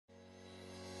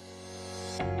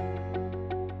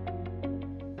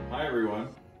everyone,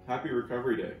 happy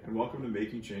Recovery Day and welcome to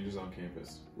Making Changes on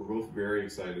Campus. We're both very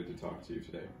excited to talk to you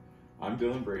today. I'm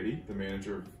Dillon Brady, the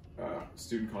Manager of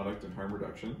Student Conduct and Harm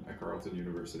Reduction at Carleton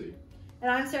University. And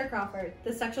I'm Sarah Crawford,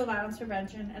 the Sexual Violence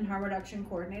Prevention and Harm Reduction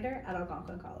Coordinator at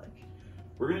Algonquin College.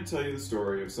 We're going to tell you the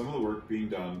story of some of the work being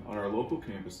done on our local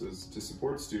campuses to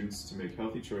support students to make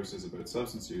healthy choices about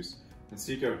substance use and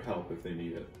seek out help if they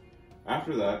need it.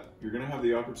 After that, you're going to have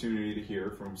the opportunity to hear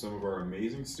from some of our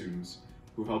amazing students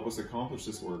who help us accomplish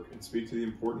this work and speak to the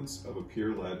importance of a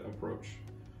peer-led approach.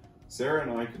 Sarah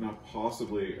and I could not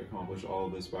possibly accomplish all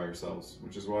of this by ourselves,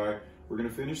 which is why we're going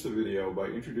to finish the video by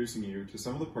introducing you to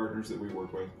some of the partners that we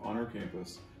work with on our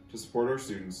campus to support our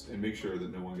students and make sure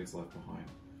that no one gets left behind.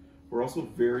 We're also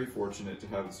very fortunate to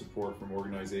have the support from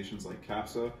organizations like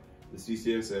CAPSA, the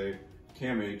CCSA,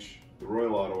 CAMH, the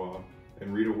Royal Ottawa,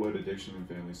 and Rita Wood Addiction and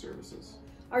Family Services.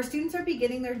 Our students are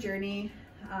beginning their journey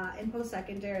in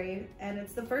post-secondary, and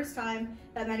it's the first time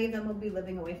that many of them will be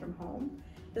living away from home.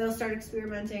 They'll start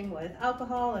experimenting with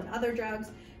alcohol and other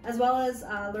drugs, as well as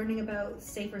learning about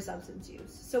safer substance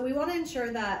use. So we want to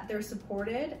ensure that they're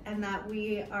supported and that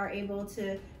we are able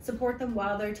to support them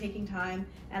while they're taking time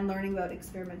and learning about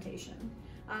experimentation.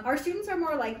 Our students are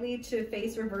more likely to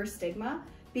face reverse stigma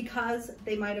because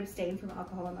they might abstain from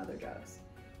alcohol and other drugs.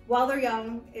 While they're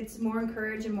young, it's more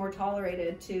encouraged and more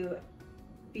tolerated to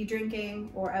be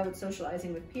drinking or out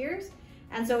socializing with peers.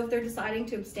 And so if they're deciding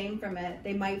to abstain from it,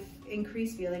 they might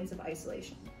increase feelings of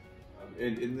isolation.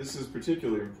 And this is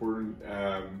particularly important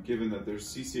given that there's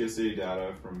CCSA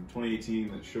data from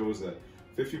 2018 that shows that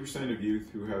 50% of youth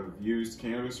who have used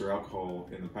cannabis or alcohol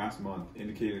in the past month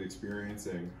indicated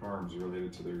experiencing harms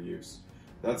related to their use.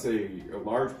 That's a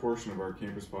large portion of our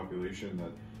campus population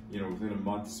that, within a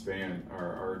month span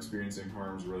are experiencing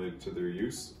harms related to their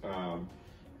use.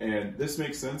 And this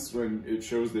makes sense when it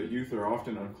shows that youth are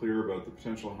often unclear about the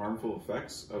potential harmful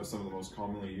effects of some of the most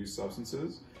commonly used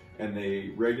substances, and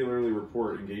they regularly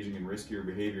report engaging in riskier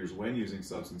behaviors when using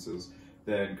substances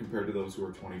than compared to those who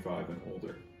are 25 and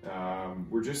older.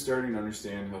 We're just starting to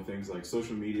understand how things like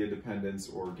social media dependence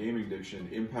or gaming addiction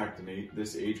impact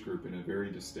this age group in a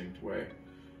very distinct way.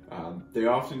 They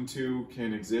often too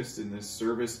can exist in this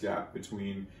service gap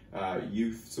between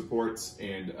youth supports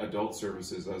and adult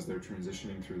services as they're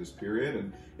transitioning through this period,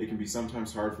 and it can be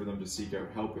sometimes hard for them to seek out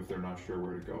help if they're not sure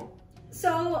where to go.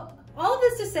 So all of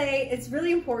this to say, it's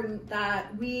really important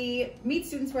that we meet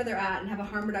students where they're at and have a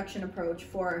harm reduction approach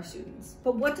for our students.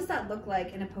 But what does that look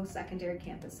like in a post-secondary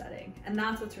campus setting? And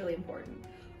that's what's really important.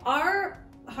 Our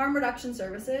harm reduction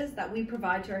services that we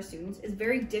provide to our students is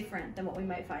very different than what we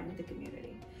might find in the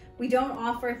community. We don't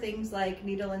offer things like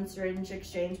needle and syringe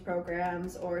exchange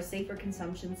programs or safer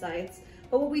consumption sites,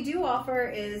 but what we do offer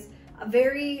is a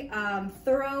very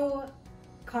thorough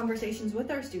conversations with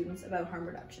our students about harm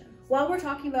reduction. While we're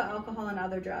talking about alcohol and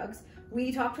other drugs,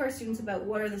 we talk to our students about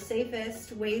what are the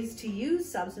safest ways to use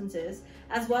substances,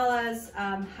 as well as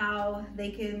how they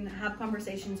can have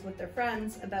conversations with their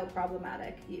friends about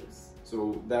problematic use.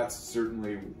 So that's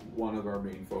certainly one of our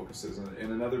main focuses. And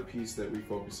another piece that we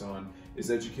focus on is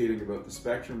educating about the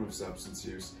spectrum of substance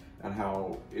use and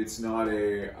how it's not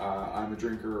I'm a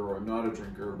drinker or I'm not a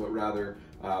drinker, but rather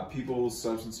people's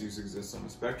substance use exists on a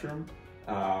spectrum.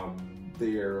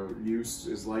 Their use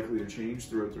is likely to change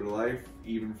throughout their life,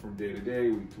 even from day to day,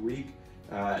 week to week,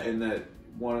 and that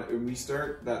we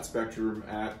start that spectrum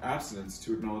at abstinence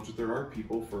to acknowledge that there are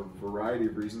people for a variety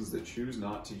of reasons that choose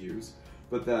not to use,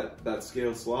 but that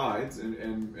scale slides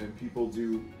and people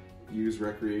do use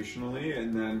recreationally,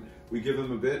 and then we give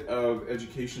them a bit of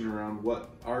education around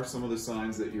what are some of the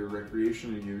signs that your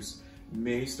recreational use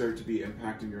may start to be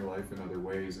impacting your life in other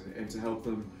ways, and to help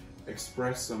them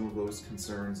express some of those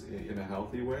concerns in a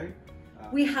healthy way.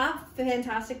 We have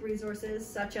fantastic resources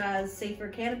such as safer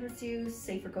cannabis use,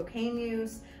 safer cocaine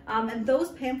use, and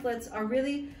those pamphlets are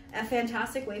really a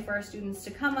fantastic way for our students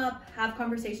to come up, have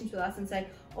conversations with us and say,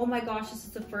 oh my gosh, this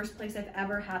is the first place I've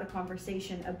ever had a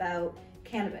conversation about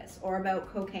cannabis or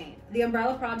about cocaine. The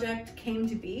Umbrella Project came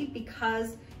to be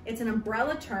because it's an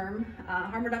umbrella term,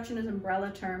 harm reduction is an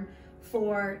umbrella term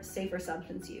for safer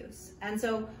substance use. And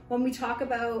so when we talk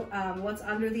about what's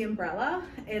under the umbrella,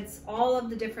 it's all of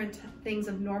the different things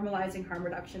of normalizing harm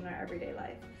reduction in our everyday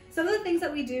life. Some of the things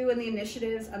that we do in the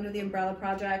initiatives under the Umbrella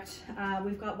Project,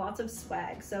 we've got lots of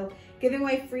swag. So giving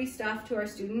away free stuff to our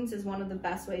students is one of the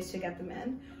best ways to get them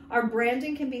in. Our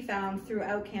branding can be found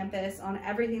throughout campus on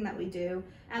everything that we do.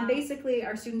 And basically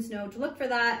our students know to look for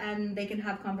that, and they can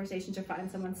have conversations or find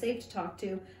someone safe to talk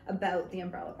to about the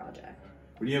Umbrella Project.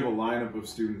 When you have a lineup of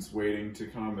students waiting to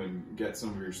come and get some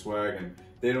of your swag, and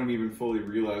they don't even fully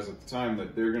realize at the time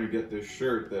that they're going to get this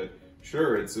shirt that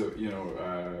Sure, it's a,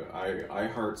 I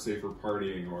heart safer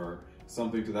partying or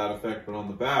something to that effect, but on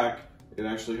the back, it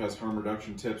actually has harm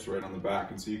reduction tips right on the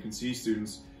back. And so you can see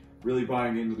students really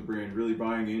buying into the brand, really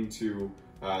buying into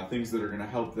things that are going to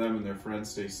help them and their friends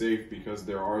stay safe, because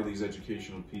there are these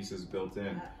educational pieces built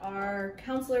in. Our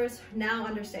counselors now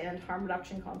understand harm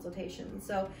reduction consultations,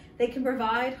 so they can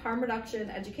provide harm reduction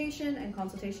education and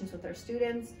consultations with their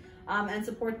students and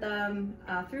support them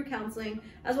through counseling,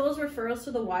 as well as referrals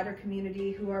to the wider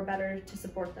community who are better to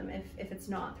support them if it's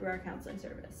not through our counseling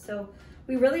service. So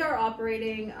we really are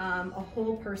operating a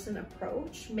whole person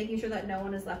approach, making sure that no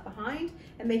one is left behind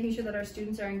and making sure that our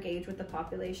students are engaged with the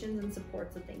populations and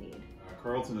supports that they need.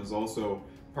 Carleton has also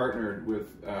partnered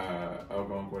with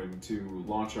Algonquin to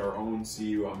launch our own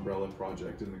CU umbrella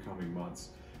project in the coming months.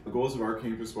 The goals of our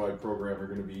campus-wide program are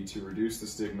going to be to reduce the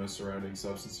stigma surrounding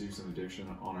substance use and addiction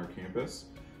on our campus,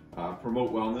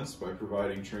 promote wellness by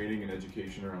providing training and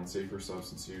education around safer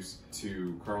substance use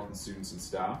to Carleton students and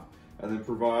staff, and then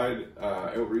provide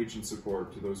outreach and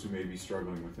support to those who may be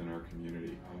struggling within our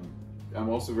community. I'm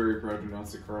also very proud to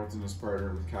announce that Carleton has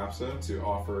partnered with CAPSA to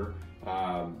offer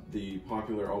the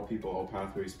popular All People, All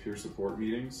Pathways peer support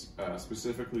meetings,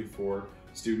 specifically for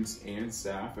students and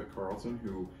staff at Carleton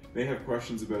who may have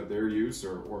questions about their use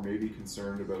or may be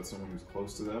concerned about someone who's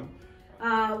close to them.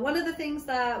 One of the things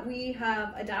that we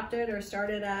have adapted or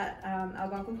started at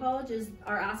Algonquin College is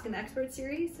our Ask an Expert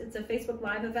series. It's a Facebook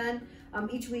Live event.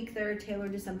 Each week they're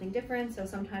tailored to something different, so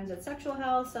sometimes it's sexual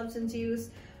health, substance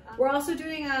use. We're also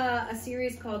doing a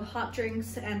series called Hot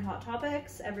Drinks and Hot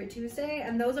Topics every Tuesday,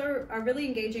 and those are really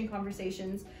engaging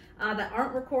conversations that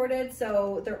aren't recorded,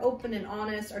 so they're open and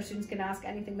honest. Our students can ask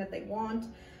anything that they want.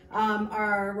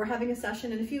 We're having a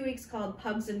session in a few weeks called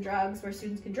Pugs and Drugs, where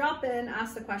students can drop in,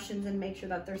 ask the questions, and make sure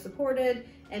that they're supported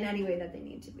in any way that they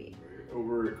need to be.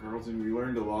 Over at Carleton, we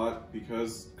learned a lot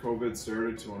because COVID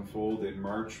started to unfold in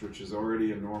March, which is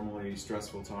already a normally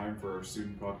stressful time for our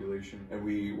student population. And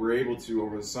we were able to,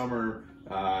 over the summer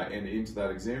and into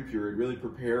that exam period, really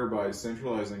prepare by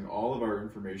centralizing all of our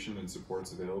information and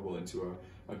supports available into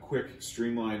a quick,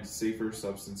 streamlined, safer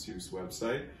substance use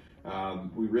website.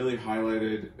 We really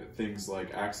highlighted things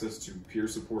like access to peer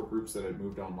support groups that had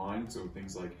moved online, so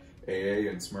things like AA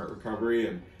and Smart Recovery,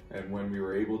 and when we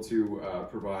were able to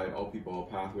provide All People, All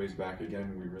Pathways back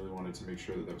again, we really wanted to make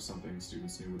sure that that was something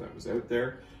students knew that was out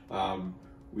there.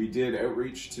 We did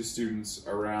outreach to students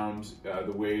around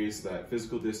the ways that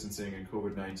physical distancing and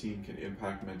COVID-19 can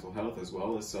impact mental health as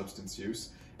well as substance use,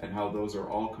 and how those are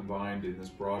all combined in this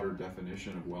broader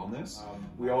definition of wellness.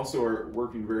 We also are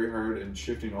working very hard in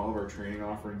shifting all of our training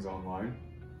offerings online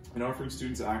and offering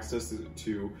students access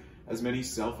to as many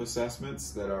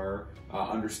self-assessments that are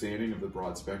understanding of the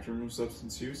broad spectrum of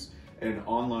substance use, and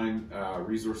online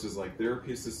resources like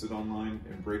Therapy Assisted Online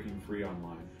and Breaking Free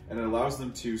Online. And it allows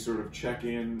them to sort of check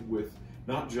in with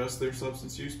not just their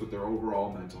substance use, but their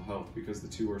overall mental health, because the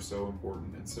two are so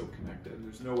important and so connected.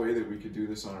 There's no way that we could do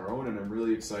this on our own, and I'm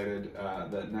really excited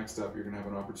that next up you're going to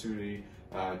have an opportunity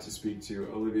to speak to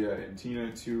Olivia and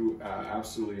Tina, two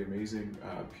absolutely amazing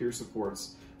peer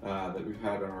supports that we've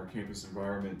had on our campus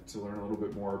environment, to learn a little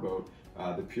bit more about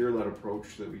the peer-led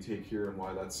approach that we take here and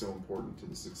why that's so important to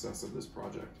the success of this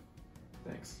project.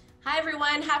 Thanks. Hi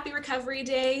everyone, happy Recovery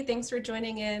Day. Thanks for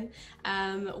joining in.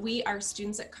 We are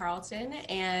students at Carleton,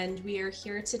 and we are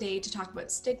here today to talk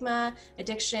about stigma,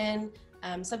 addiction,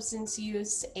 substance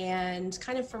use, and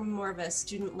kind of from more of a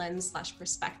student lens /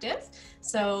 perspective.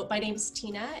 So my name is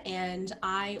Tina, and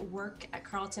I work at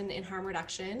Carleton in harm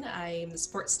reduction. I'm the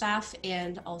support staff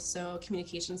and also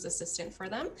communications assistant for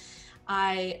them.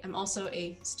 I am also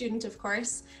a student, of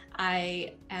course.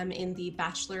 I am in the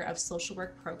Bachelor of Social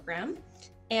Work program.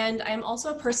 And I'm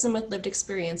also a person with lived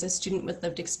experience, a student with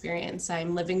lived experience.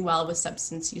 I'm living well with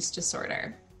substance use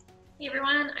disorder. Hey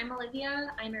everyone, I'm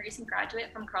Olivia. I'm a recent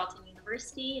graduate from Carleton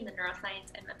University in the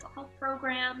Neuroscience and Mental Health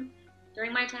program.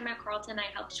 During my time at Carleton, I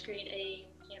helped create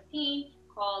a campaign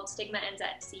called Stigma Ends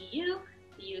at CU.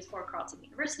 The U is for Carleton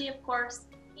University, of course.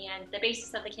 And the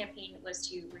basis of the campaign was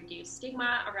to reduce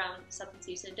stigma around substance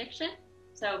use and addiction.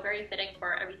 So very fitting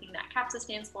for everything that CAPSA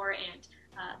stands for and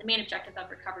the main objective of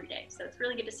Recovery Day. So it's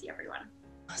really good to see everyone.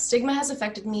 Stigma has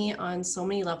affected me on so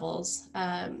many levels,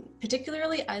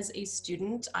 particularly as a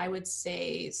student, I would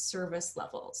say service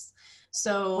levels.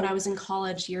 So when I was in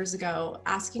college years ago,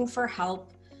 asking for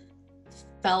help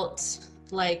felt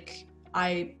like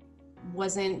I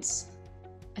wasn't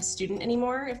a student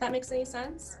anymore, if that makes any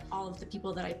sense. All of the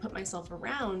people that I put myself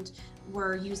around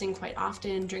were using quite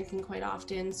often, drinking quite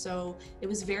often. So it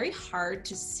was very hard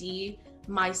to see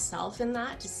myself in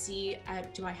that to see,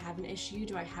 do I have an issue?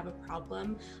 Do I have a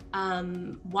problem?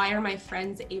 Why are my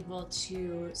friends able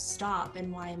to stop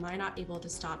and why am I not able to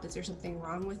stop? Is there something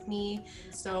wrong with me?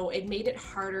 So it made it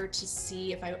harder to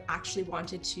see if I actually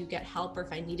wanted to get help or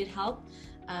if I needed help.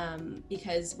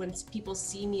 Because when people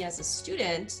see me as a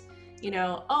student,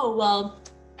 oh, well,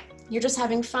 you're just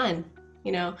having fun.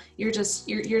 You're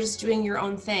just doing your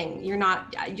own thing.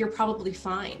 You're probably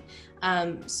fine.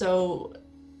 So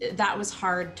that was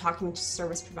hard talking to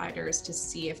service providers to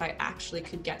see if I actually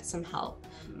could get some help.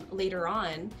 Later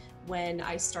on, when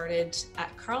I started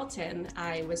at Carleton,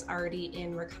 I was already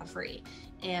in recovery,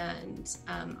 and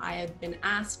I had been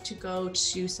asked to go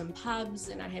to some pubs,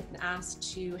 and I had been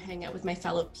asked to hang out with my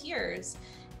fellow peers,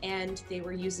 and they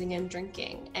were using and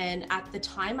drinking. And at the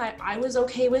time, I was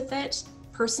okay with it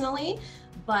personally,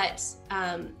 but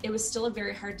it was still a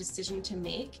very hard decision to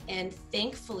make. And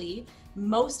thankfully,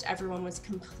 most everyone was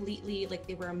completely,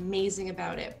 they were amazing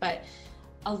about it. But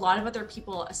a lot of other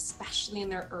people, especially in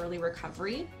their early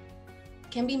recovery,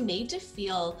 can be made to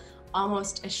feel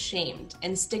almost ashamed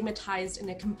and stigmatized in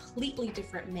a completely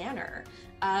different manner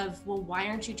of, well, why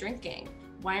aren't you drinking?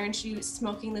 Why aren't you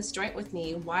smoking this joint with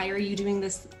me? Why are you doing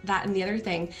this, that, and the other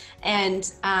thing?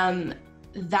 And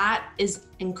that is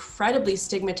incredibly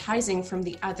stigmatizing from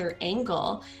the other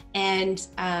angle, and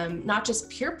not just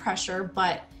peer pressure,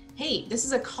 but hey, this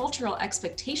is a cultural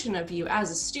expectation of you as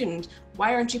a student.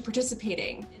 Why aren't you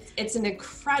participating? It's an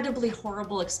incredibly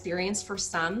horrible experience for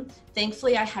some.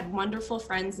 Thankfully, I had wonderful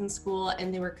friends in school,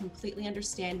 and they were completely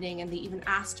understanding, and they even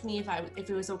asked me if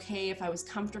it was okay, if I was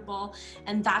comfortable.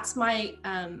 And that's my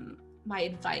my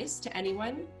advice to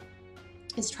anyone,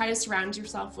 is try to surround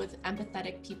yourself with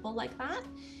empathetic people like that.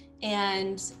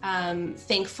 And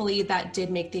thankfully, that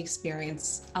did make the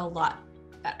experience a lot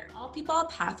better. All People, All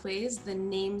Pathways, the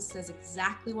name says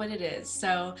exactly what it is.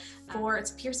 So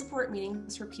it's peer support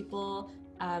meetings for people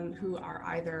who are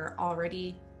either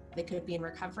already, they could be in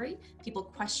recovery, people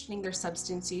questioning their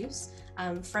substance use,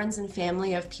 friends and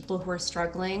family of people who are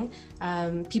struggling,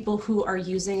 people who are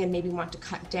using and maybe want to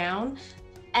cut down.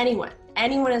 Anyone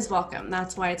is welcome.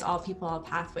 That's why it's All People, All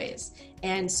Pathways.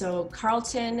 And so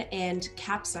Carleton and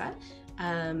CAPSA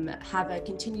have a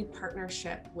continued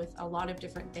partnership with a lot of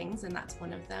different things, and that's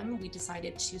one of them. We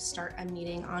decided to start a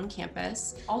meeting on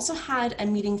campus. Also had a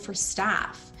meeting for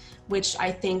staff, which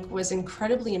I think was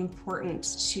incredibly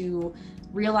important to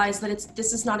realize that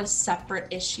this is not a separate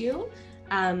issue.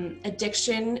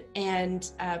 Addiction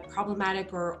and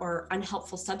problematic or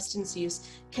unhelpful substance use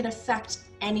can affect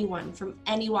anyone from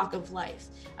any walk of life.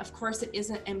 Of course, it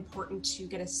isn't important to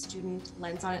get a student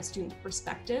lens on it, student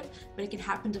perspective, but it can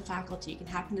happen to faculty, it can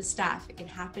happen to staff, it can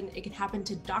happen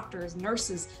to doctors,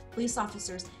 nurses, police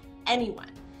officers,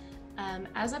 anyone.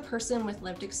 As a person with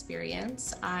lived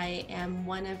experience, I am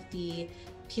one of the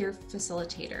peer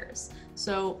facilitators.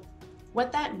 So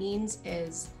what that means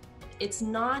is it's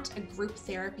not a group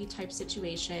therapy type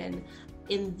situation.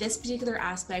 In this particular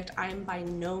aspect, I'm by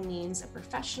no means a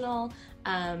professional.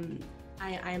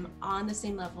 I'm on the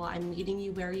same level. I'm meeting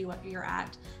you where you're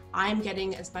at. I'm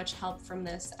getting as much help from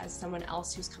this as someone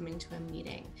else who's coming to a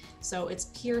meeting. So it's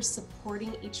peers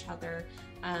supporting each other.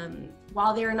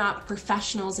 While they're not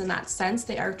professionals in that sense,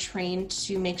 they are trained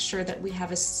to make sure that we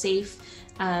have a safe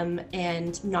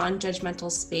and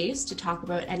non-judgmental space to talk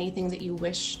about anything that you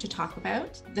wish to talk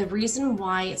about. The reason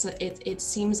why it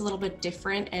seems a little bit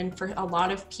different, and for a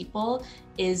lot of people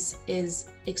is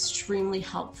extremely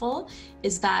helpful,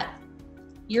 is that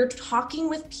you're talking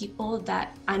with people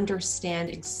that understand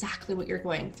exactly what you're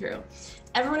going through.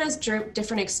 Everyone has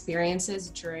different experiences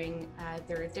during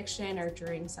their addiction or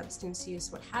during substance use,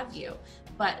 what have you,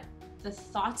 but the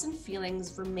thoughts and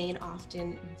feelings remain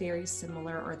often very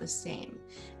similar or the same.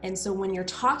 And so when you're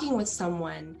talking with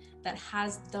someone that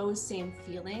has those same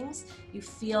feelings, you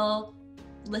feel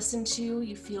listened to,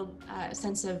 you feel a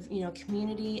sense of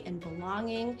community and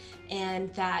belonging,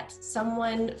 and that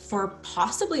someone for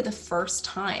possibly the first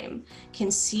time can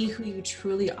see who you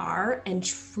truly are and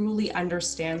truly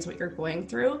understands what you're going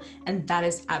through, and that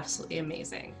is absolutely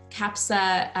amazing.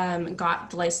 CAPSA got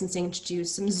the licensing to do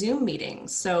some Zoom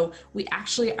meetings, so we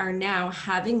actually are now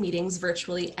having meetings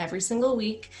virtually every single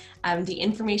week. The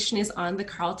information is on the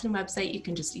Carleton website. You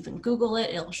can just even Google it.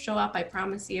 It'll show up, I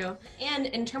promise you. And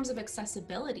in terms of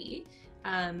accessibility,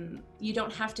 you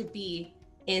don't have to be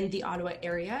in the Ottawa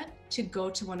area to go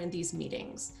to one of these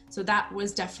meetings. So that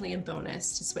was definitely a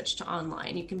bonus to switch to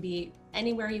online. You can be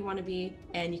anywhere you want to be,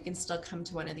 and you can still come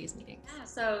to one of these meetings. Yeah,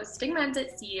 so Stigma Ends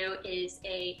at CU is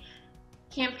a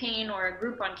campaign or a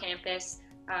group on campus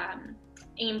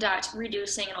aimed at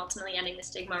reducing and ultimately ending the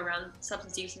stigma around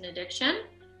substance use and addiction.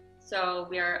 So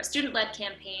we are a student-led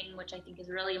campaign, which I think is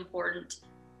really important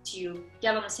to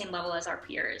get on the same level as our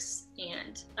peers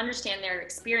and understand their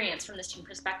experience from the student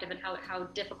perspective and how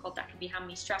difficult that can be, how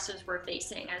many stressors we're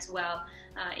facing as well,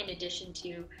 in addition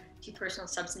to personal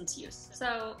substance use.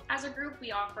 So as a group,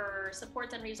 we offer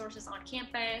supports and resources on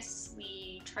campus.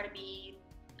 We try to be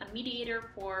a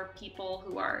mediator for people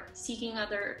who are seeking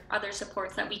other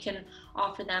supports that we can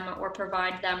offer them or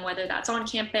provide them, whether that's on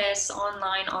campus,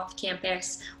 online, off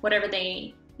campus, whatever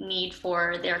they need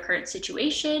for their current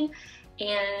situation.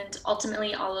 And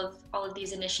ultimately, all of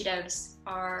these initiatives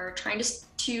are trying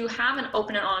to have an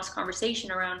open and honest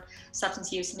conversation around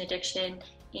substance use and addiction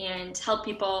and help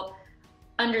people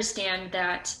understand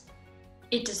that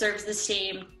it deserves the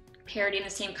same parity and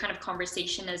the same kind of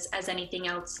conversation as anything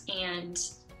else. And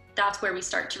that's where we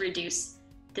start to reduce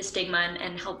the stigma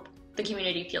and help the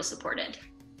community feel supported.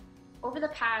 Over the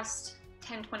past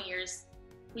 10, 20 years,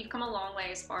 we've come a long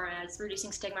way as far as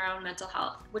reducing stigma around mental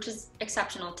health, which is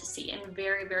exceptional to see and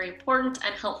very, very important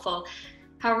and helpful.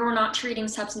 However, we're not treating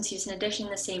substance use and addiction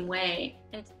the same way.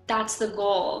 And that's the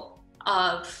goal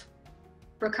of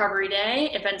Recovery Day,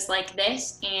 events like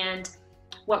this, and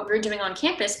what we're doing on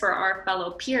campus for our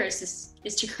fellow peers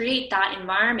is to create that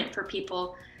environment for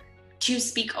people to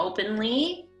speak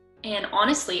openly and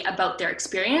honestly about their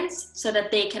experience so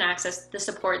that they can access the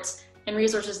supports and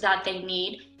resources that they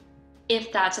need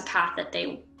if that's a path that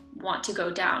they want to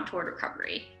go down toward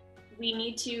recovery. We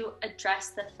need to address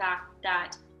the fact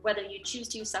that whether you choose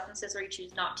to use substances or you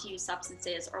choose not to use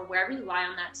substances or wherever you lie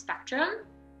on that spectrum,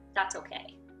 that's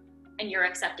okay. And you're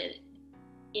accepted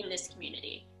in this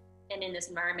community and in this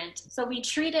environment. So we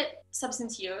treated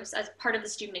substance use as part of the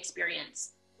student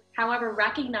experience. However,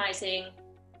 recognizing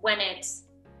when it's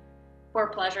for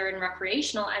pleasure and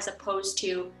recreational as opposed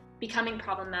to becoming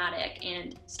problematic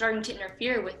and starting to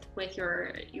interfere with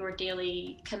your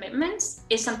daily commitments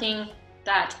is something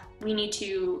that we need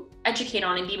to educate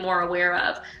on and be more aware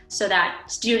of so that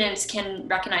students can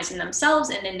recognize in themselves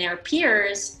and in their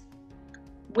peers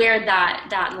where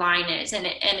that line is. And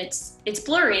it's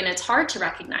blurry and it's hard to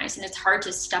recognize and it's hard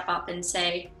to step up and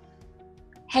say,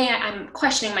 hey, I'm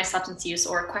questioning my substance use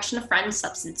or question a friend's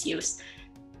substance use.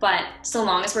 But so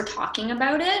long as we're talking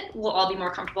about it, we'll all be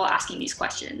more comfortable asking these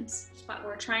questions. But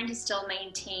we're trying to still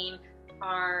maintain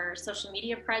our social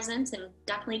media presence and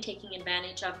definitely taking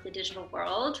advantage of the digital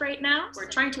world right now. We're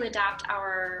trying to adapt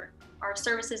our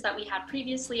services that we had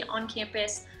previously on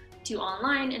campus to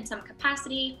online in some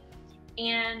capacity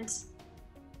and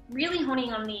really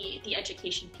honing on the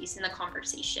education piece and the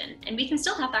conversation. And we can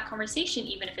still have that conversation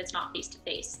even if it's not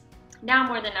face-to-face. Now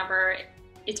more than ever,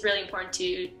 it's really important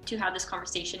to have this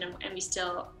conversation and we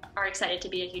still are excited to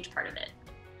be a huge part of it.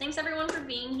 Thanks everyone for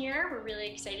being here. We're really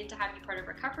excited to have you part of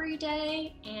Recovery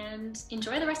Day and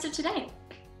enjoy the rest of today.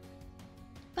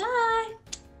 Bye!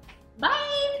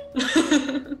 Bye!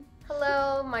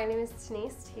 Hello, my name is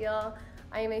Denise Teal.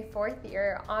 I am a fourth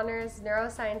year honors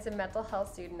neuroscience and mental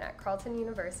health student at Carleton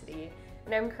University,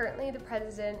 and I'm currently the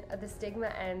president of the Stigma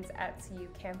Ends at CU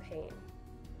campaign.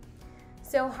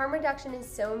 So harm reduction is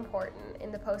so important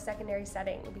in the post-secondary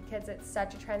setting because it's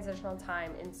such a transitional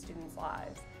time in students'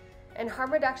 lives. And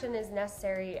harm reduction is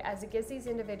necessary as it gives these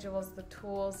individuals the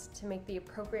tools to make the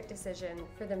appropriate decision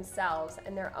for themselves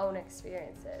and their own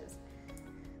experiences.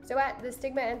 So at the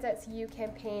Stigma Ends at CU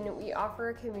campaign, we offer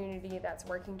a community that's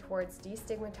working towards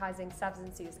destigmatizing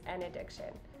substance use and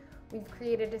addiction. We've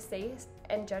created a safe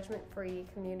and judgment-free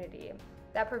community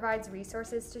that provides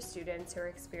resources to students who are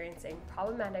experiencing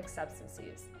problematic substance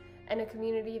use and a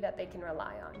community that they can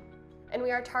rely on. And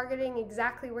we are targeting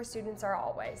exactly where students are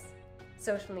always,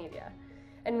 social media.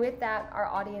 And with that, our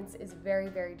audience is very,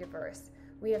 very diverse.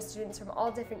 We have students from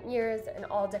all different years and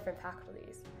all different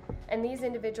faculties. And these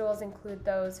individuals include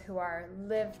those who are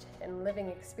lived and living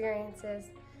experiences,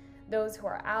 those who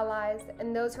are allies,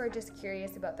 and those who are just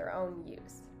curious about their own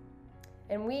use.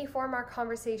 And we form our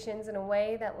conversations in a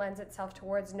way that lends itself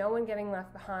towards no one getting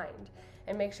left behind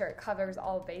and make sure it covers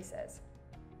all bases.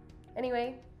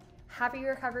 Anyway, happy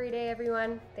Recovery Day,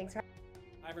 everyone. Thanks for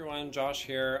Hi everyone, Josh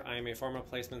here. I'm a former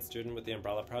placement student with the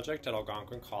Umbrella Project at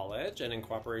Algonquin College, and in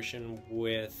cooperation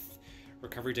with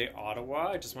Recovery Day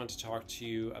Ottawa, I just want to talk to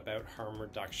you about harm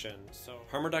reduction. So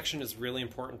harm reduction is really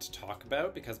important to talk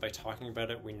about because by talking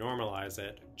about it, we normalize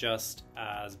it, just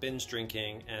as binge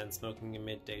drinking and smoking a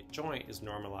midday joint is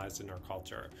normalized in our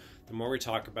culture. The more we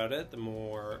talk about it, the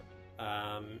more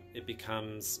it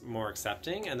becomes more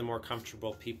accepting and the more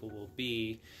comfortable people will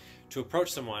be to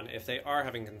approach someone if they are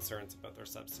having concerns about their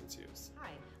substance use.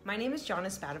 Hi, my name is Jonna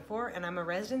Spatafor and I'm a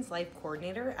Residence Life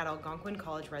Coordinator at Algonquin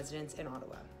College Residence in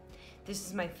Ottawa. This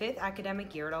is my 5th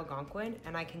academic year at Algonquin,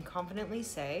 and I can confidently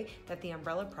say that the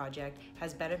Umbrella Project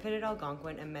has benefited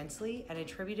Algonquin immensely and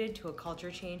attributed to a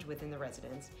culture change within the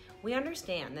residents. We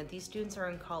understand that these students are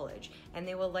in college, and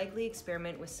they will likely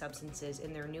experiment with substances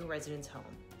in their new residence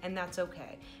home. And that's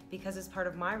okay, because it's part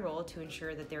of my role to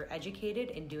ensure that they're educated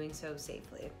in doing so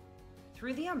safely.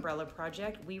 Through the Umbrella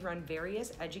Project, we run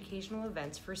various educational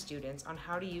events for students on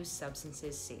how to use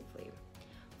substances safely.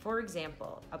 For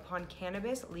example, upon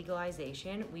cannabis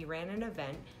legalization, we ran an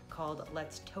event called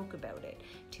Let's Talk About It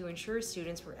to ensure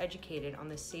students were educated on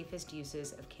the safest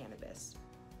uses of cannabis.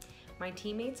 My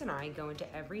teammates and I go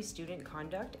into every student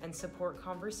conduct and support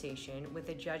conversation with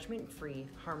a judgment-free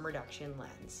harm reduction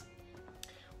lens.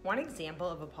 One example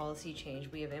of a policy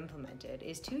change we have implemented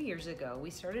is 2 years ago, we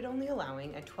started only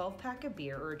allowing a 12-pack of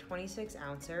beer or a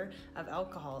 26-ouncer of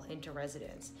alcohol into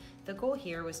residents. The goal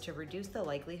here was to reduce the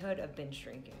likelihood of binge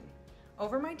drinking.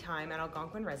 Over my time at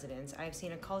Algonquin residence, I have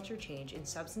seen a culture change in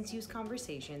substance use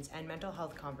conversations and mental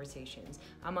health conversations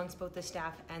amongst both the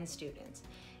staff and students.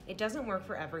 It doesn't work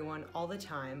for everyone all the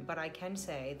time, but I can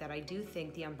say that I do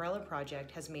think the Umbrella Project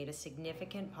has made a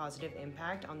significant positive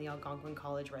impact on the Algonquin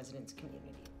College residents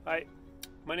community. Hi,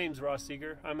 my name is Ross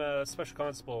Seeger. I'm a special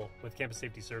constable with Campus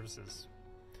Safety Services.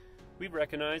 We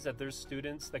recognize that there's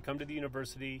students that come to the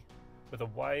university with a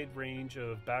wide range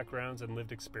of backgrounds and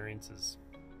lived experiences,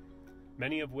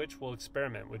 many of which will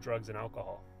experiment with drugs and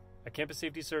alcohol. At Campus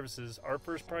Safety Services, our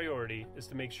first priority is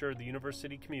to make sure the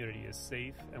university community is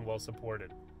safe and well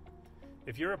supported.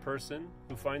 If you're a person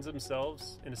who finds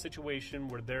themselves in a situation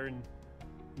where they're in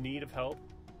need of help,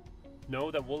 know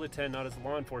that we'll attend not as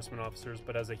law enforcement officers,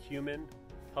 but as a human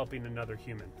helping another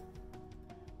human.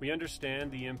 We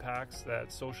understand the impacts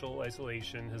that social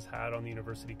isolation has had on the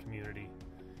university community,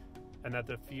 and that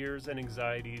the fears and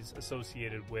anxieties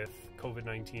associated with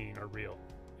COVID-19 are real.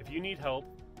 If you need help,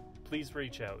 please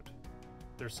reach out.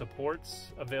 There's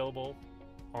supports available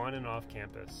on and off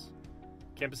campus.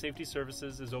 Campus Safety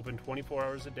Services is open 24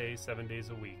 hours a day, 7 days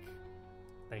a week.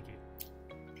 Thank you.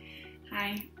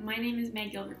 Hi, my name is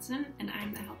Meg Gilbertson, and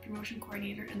I'm the Health Promotion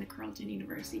Coordinator in the Carleton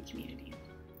University community.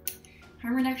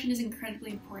 Harm reduction is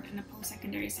incredibly important in a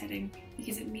post-secondary setting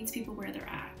because it meets people where they're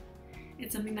at.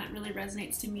 It's something that really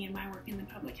resonates to me in my work in the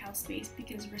public health space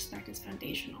because respect is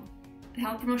foundational. The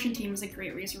Health Promotion team is a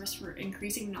great resource for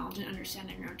increasing knowledge and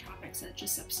understanding around topics such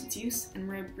as substance use, and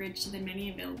we're a bridge to the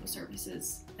many available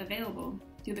services available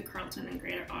through the Carleton and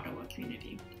Greater Ottawa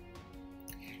community.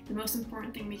 The most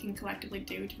important thing we can collectively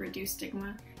do to reduce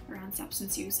stigma around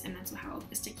substance use and mental health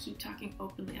is to keep talking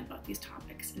openly about these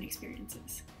topics and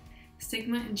experiences.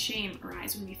 Stigma and shame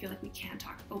arise when we feel like we can't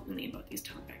talk openly about these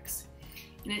topics.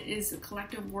 And it is the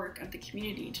collective work of the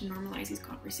community to normalize these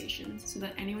conversations so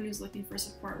that anyone who's looking for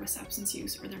support with substance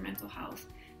use or their mental health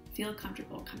feel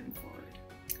comfortable coming forward.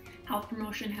 Health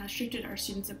Promotion has shifted our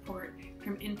student support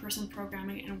from in-person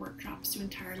programming and workshops to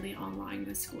entirely online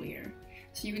this school year.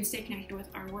 So you can stay connected with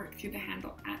our work through the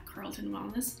handle @Carleton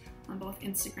Wellness on both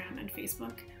Instagram and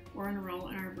Facebook, or enroll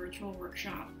in our virtual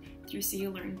workshop through See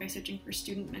Learn by searching for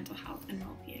student mental health and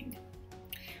well-being.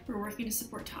 We're working to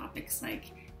support topics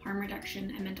like harm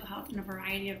reduction and mental health in a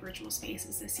variety of virtual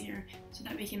spaces this year so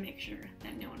that we can make sure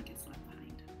that no one gets left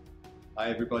behind. Hi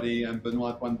everybody, I'm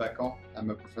Benoit Antoine Bacon. I'm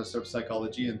a professor of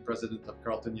psychology and president of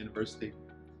Carleton University.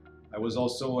 I was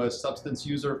also a substance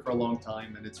user for a long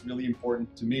time, and it's really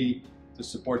important to me to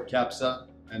support CAPSA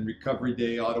and Recovery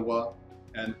Day Ottawa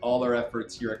and all our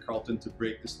efforts here at Carleton to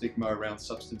break the stigma around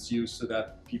substance use so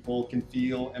that people can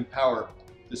feel empowered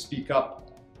to speak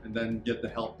up and then get the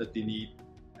help that they need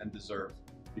and deserve,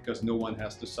 because no one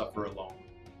has to suffer alone.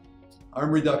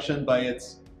 Harm reduction, by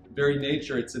its very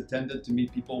nature, it's intended to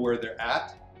meet people where they're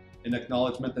at in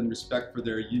acknowledgement and respect for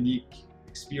their unique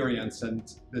experience,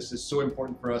 and this is so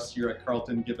important for us here at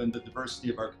Carleton given the diversity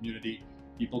of our community.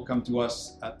 People come to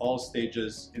us at all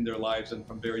stages in their lives and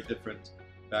from very different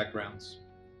backgrounds.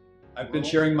 I've been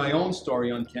sharing my own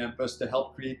story on campus to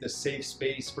help create a safe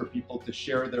space for people to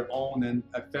share their own, and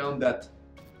I found that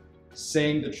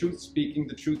saying the truth, speaking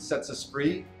the truth sets us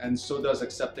free, and so does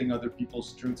accepting other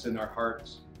people's truths in our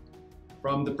hearts.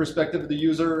 From the perspective of the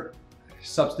user,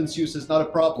 substance use is not a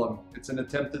problem. It's an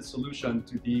attempted solution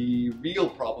to the real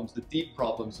problems, the deep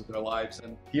problems of their lives.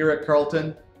 And here at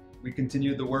Carleton, we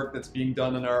continue the work that's being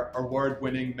done in our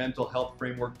award-winning Mental Health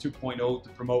Framework 2.0 to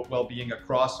promote well-being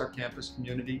across our campus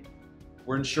community.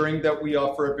 We're ensuring that we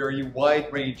offer a very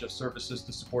wide range of services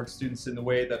to support students in a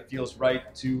way that feels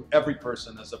right to every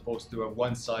person as opposed to a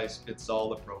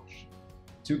one-size-fits-all approach.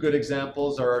 Two good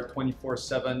examples are our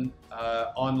 24/7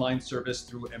 online service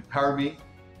through Empower Me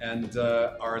and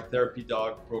our Therapy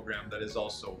Dog program that is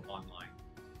also online.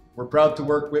 We're proud to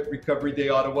work with Recovery Day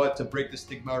Ottawa to break the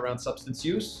stigma around substance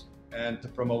use and to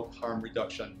promote harm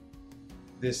reduction.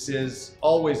 This is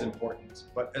always important,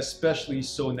 but especially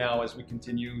so now as we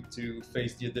continue to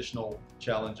face the additional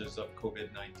challenges of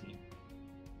COVID-19.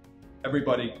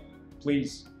 Everybody,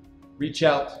 please reach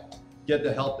out, get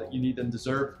the help that you need and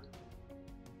deserve.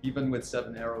 Even with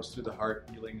 7 arrows through the heart,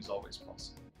 healing is always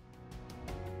possible.